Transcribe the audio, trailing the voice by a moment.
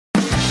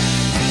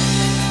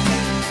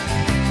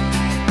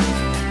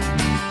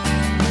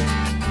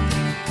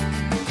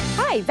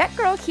Hi, Vet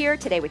Girl here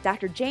today with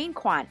Dr. Jane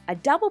Quandt, a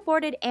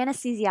double-boarded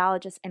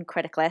anesthesiologist and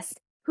criticalist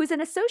who's an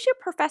associate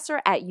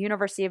professor at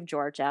University of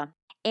Georgia.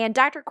 And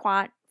Dr.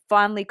 Quandt,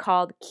 fondly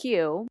called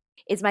Q,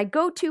 is my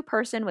go-to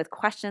person with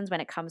questions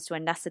when it comes to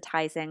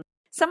anesthetizing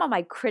some of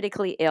my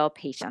critically ill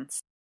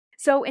patients.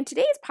 So in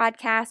today's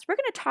podcast, we're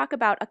going to talk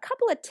about a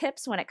couple of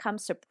tips when it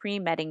comes to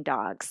pre-medding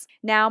dogs.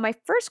 Now, my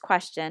first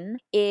question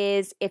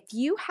is, if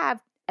you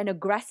have an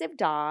aggressive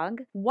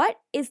dog, what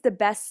is the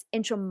best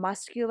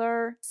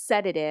intramuscular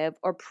sedative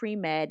or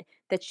pre-med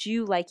that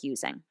you like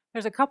using?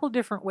 There's a couple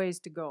different ways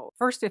to go.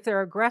 First, if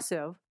they're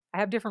aggressive, I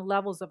have different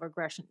levels of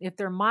aggression. If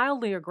they're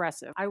mildly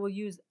aggressive, I will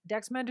use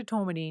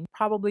dexmedetomidine,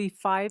 probably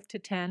 5 to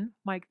 10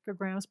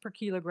 micrograms per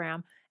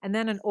kilogram, and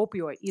then an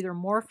opioid, either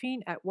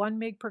morphine at 1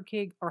 mg per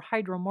kg or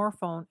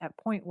hydromorphone at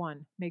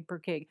 0.1 mg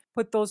per kg.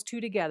 Put those two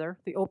together,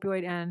 the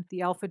opioid and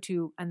the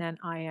alpha-2, and then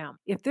IM.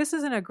 If this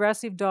is an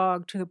aggressive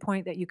dog to the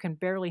point that you can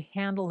barely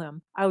handle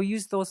him, I'll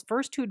use those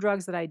first two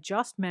drugs that I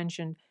just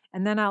mentioned,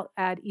 and then I'll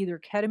add either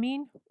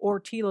ketamine or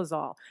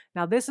tilazol.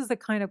 Now, this is the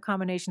kind of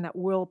combination that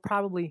will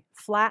probably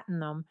flatten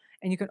them,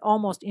 and you can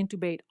almost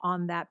intubate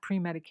on that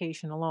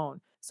pre-medication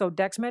alone. So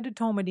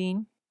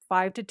dexmedetomidine,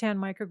 5 to 10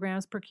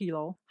 micrograms per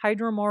kilo,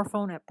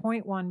 hydromorphone at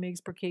 0.1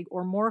 mg per kg,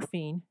 or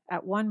morphine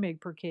at 1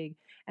 mg per kg,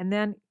 and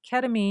then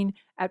ketamine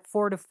at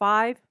 4 to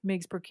 5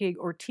 mg per kg,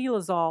 or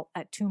tilazol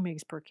at 2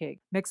 mg per kg.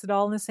 Mix it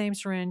all in the same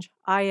syringe,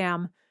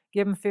 IM,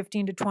 give them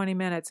 15 to 20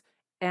 minutes,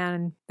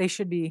 and they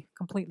should be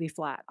completely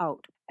flat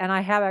out. And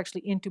I have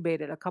actually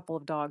intubated a couple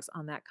of dogs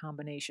on that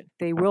combination.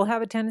 They will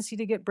have a tendency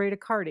to get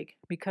bradycardic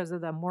because of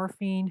the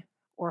morphine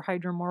or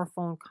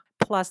hydromorphone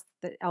plus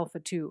the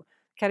alpha-2.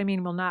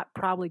 Ketamine will not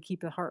probably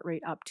keep the heart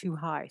rate up too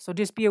high. So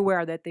just be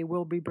aware that they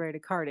will be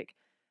bradycardic.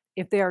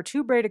 If they are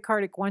too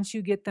bradycardic, once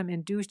you get them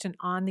induced and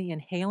on the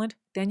inhalant,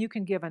 then you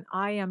can give an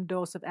IM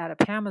dose of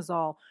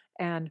atipamezole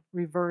and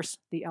reverse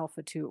the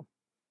alpha-2.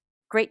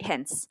 Great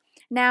hints.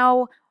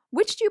 Now,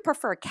 which do you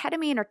prefer,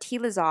 ketamine or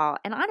tilazol?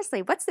 And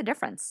honestly, what's the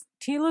difference?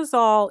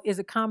 Tilazol is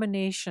a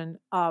combination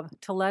of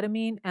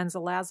taletamine and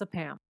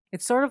zolazepam.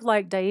 It's sort of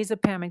like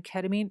diazepam and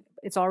ketamine.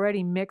 It's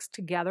already mixed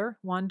together,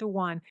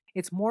 1-to-1.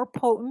 It's more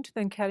potent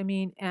than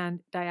ketamine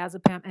and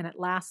diazepam, and it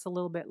lasts a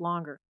little bit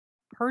longer.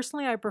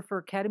 Personally, I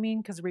prefer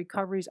ketamine because the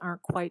recoveries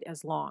aren't quite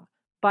as long.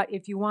 But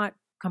if you want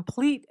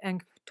complete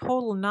and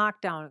total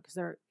knockdown, because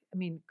they're,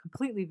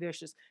 completely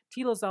vicious,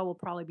 tilazol will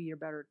probably be your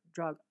better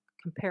drug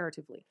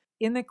comparatively.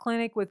 In the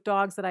clinic with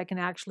dogs that I can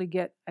actually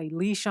get a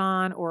leash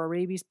on or a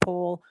rabies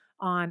pole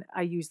on,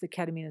 I use the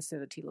ketamine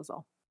instead of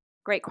tilazol.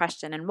 Great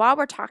question. And while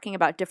we're talking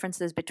about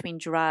differences between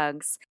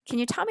drugs, can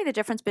you tell me the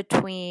difference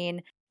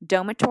between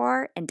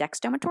Domitor and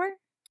dexdomitor?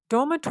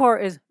 Domitor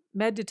is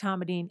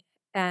medetomidine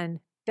and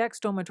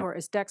dexdomitor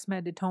is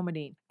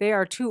dexmedetomidine. They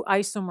are two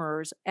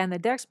isomers, and the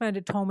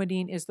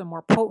dexmedetomidine is the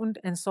more potent,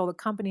 and so the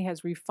company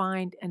has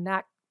refined, and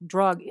that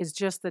drug is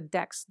just the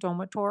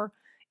dexdomitor,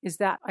 is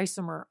that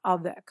isomer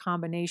of that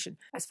combination.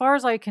 As far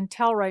as I can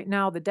tell right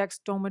now, the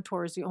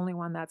dexdomitor is the only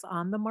one that's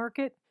on the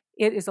market.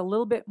 It is a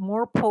little bit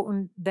more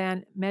potent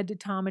than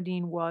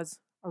medetomidine was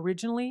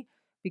originally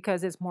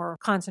because it's more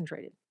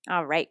concentrated.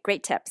 All right,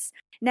 great tips.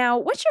 Now,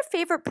 what's your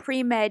favorite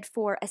pre-med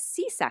for a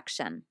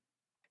C-section?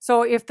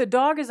 So if the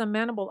dog is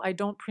amenable, I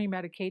don't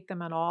pre-medicate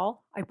them at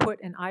all. I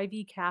put an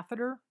IV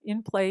catheter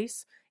in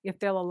place. If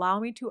they'll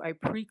allow me to, I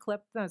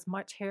pre-clip as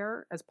much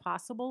hair as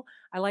possible.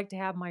 I like to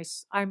have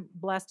I'm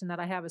blessed in that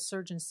I have a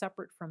surgeon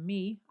separate from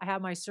me. I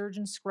have my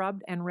surgeon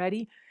scrubbed and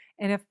ready.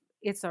 And if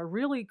it's a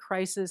really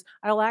crisis,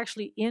 I'll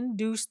actually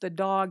induce the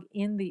dog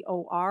in the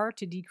OR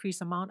to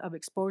decrease amount of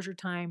exposure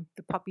time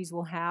the puppies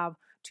will have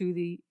to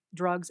the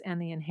drugs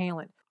and the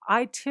inhalant.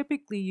 I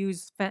typically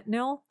use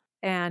fentanyl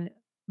and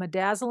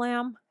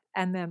midazolam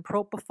and then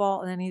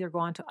propofol, and then either go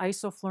on to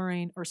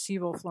isoflurane or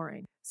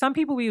sevoflurane. Some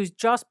people will use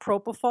just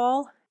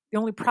propofol. The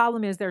only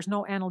problem is there's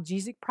no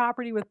analgesic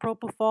property with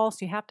propofol, so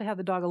you have to have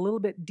the dog a little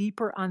bit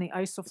deeper on the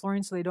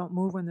isoflurane so they don't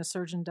move when the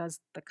surgeon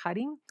does the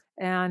cutting.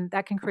 And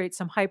that can create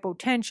some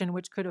hypotension,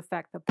 which could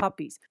affect the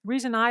puppies. The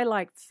reason I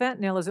like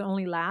fentanyl is it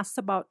only lasts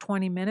about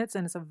 20 minutes,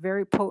 and it's a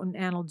very potent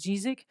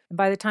analgesic. And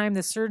by the time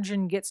the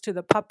surgeon gets to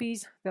the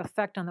puppies, the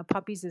effect on the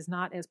puppies is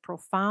not as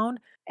profound.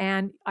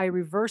 And I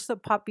reverse the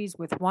puppies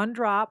with 1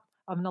 drop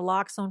of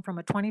naloxone from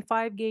a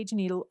 25 gauge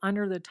needle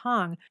under the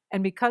tongue.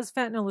 And because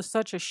fentanyl is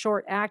such a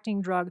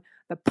short-acting drug,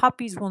 the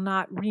puppies will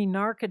not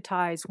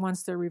re-narcotize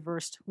once they're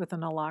reversed with a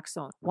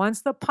naloxone.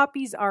 Once the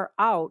puppies are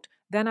out,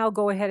 then I'll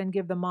go ahead and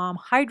give the mom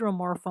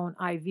hydromorphone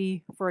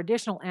IV for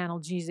additional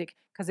analgesic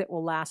because it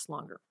will last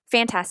longer.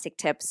 Fantastic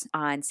tips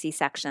on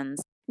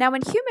C-sections. Now,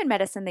 in human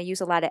medicine, they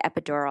use a lot of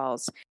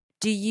epidurals.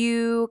 Do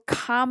you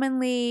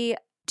commonly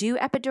do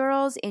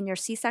epidurals in your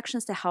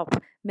C-sections to help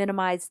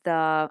minimize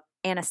the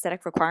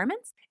anesthetic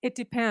requirements? It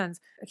depends.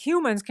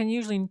 Humans can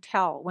usually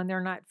tell when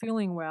they're not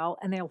feeling well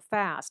and they'll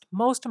fast.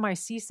 Most of my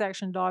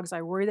C-section dogs,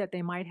 I worry that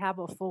they might have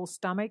a full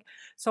stomach.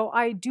 So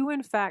I do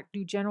in fact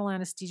do general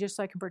anesthesia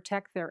so I can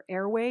protect their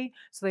airway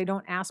so they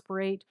don't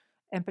aspirate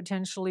and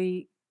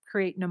potentially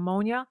create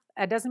pneumonia.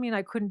 That doesn't mean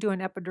I couldn't do an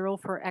epidural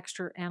for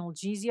extra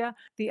analgesia.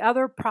 The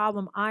other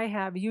problem I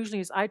have usually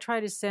is I try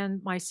to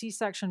send my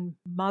C-section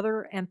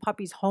mother and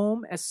puppies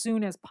home as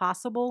soon as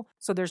possible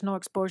so there's no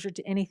exposure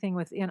to anything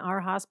within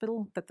our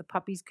hospital that the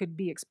puppies could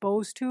be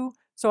exposed to.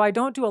 So I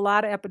don't do a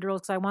lot of epidurals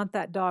because I want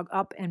that dog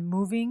up and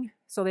moving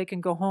so they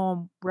can go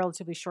home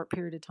relatively short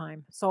period of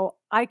time. So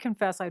I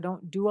confess I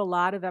don't do a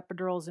lot of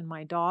epidurals in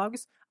my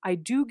dogs. I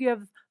do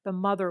give the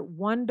mother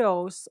 1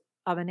 dose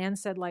of an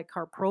NSAID like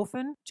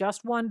carprofen,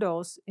 just 1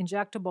 dose,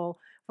 injectable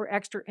for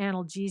extra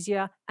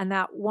analgesia, and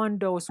that 1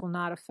 dose will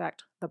not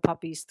affect the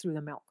puppies through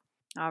the milk.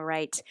 All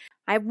right.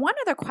 I have one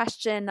other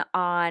question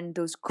on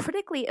those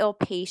critically ill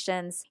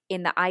patients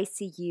in the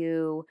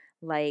ICU,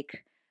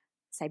 like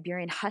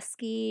Siberian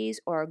Huskies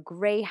or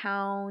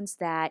Greyhounds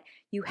that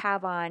you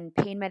have on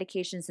pain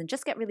medications and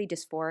just get really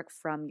dysphoric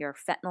from your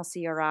fentanyl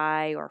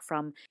CRI or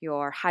from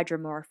your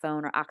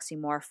hydromorphone or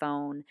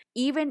oxymorphone.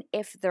 Even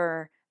if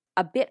they're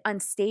a bit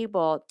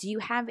unstable, do you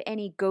have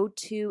any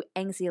go-to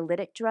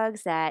anxiolytic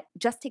drugs that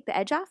just take the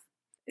edge off?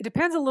 It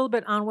depends a little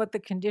bit on what the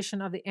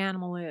condition of the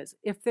animal is.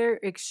 If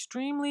they're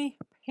extremely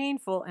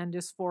painful and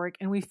dysphoric,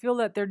 and we feel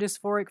that they're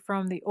dysphoric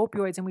from the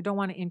opioids and we don't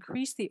want to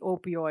increase the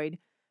opioid,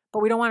 but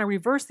we don't want to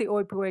reverse the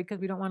opioid because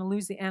we don't want to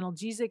lose the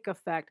analgesic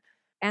effect,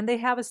 and they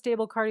have a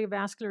stable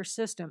cardiovascular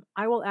system,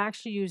 I will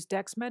actually use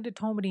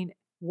dexmedetomidine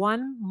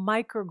 1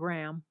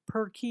 microgram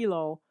per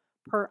kilo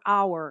per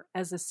hour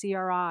as a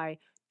CRI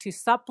to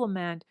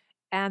supplement,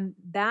 and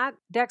that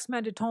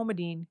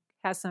dexmedetomidine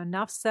has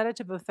enough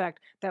sedative effect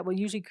that will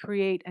usually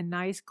create a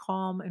nice,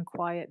 calm, and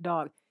quiet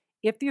dog.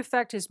 If the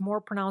effect is more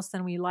pronounced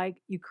than we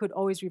like, you could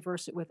always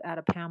reverse it with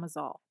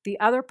atipamezole. The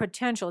other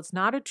potential, it's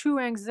not a true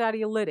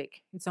anxiolytic,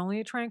 it's only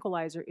a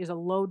tranquilizer, is a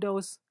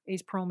low-dose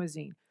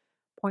acepromazine,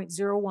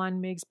 0.01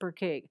 mg per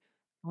kg.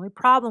 The only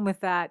problem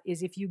with that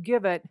is if you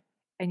give it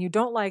and you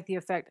don't like the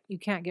effect, you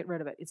can't get rid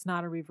of it. It's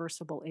not a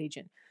reversible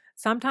agent.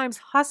 Sometimes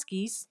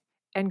Huskies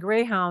and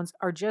Greyhounds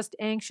are just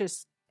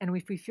anxious, and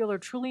if we feel they're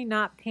truly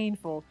not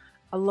painful,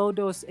 a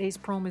low-dose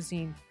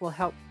acepromazine will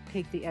help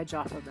take the edge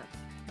off of them.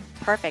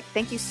 Perfect.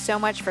 Thank you so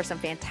much for some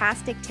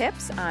fantastic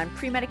tips on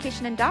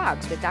pre-medication in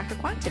dogs with Dr.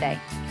 Quandt today.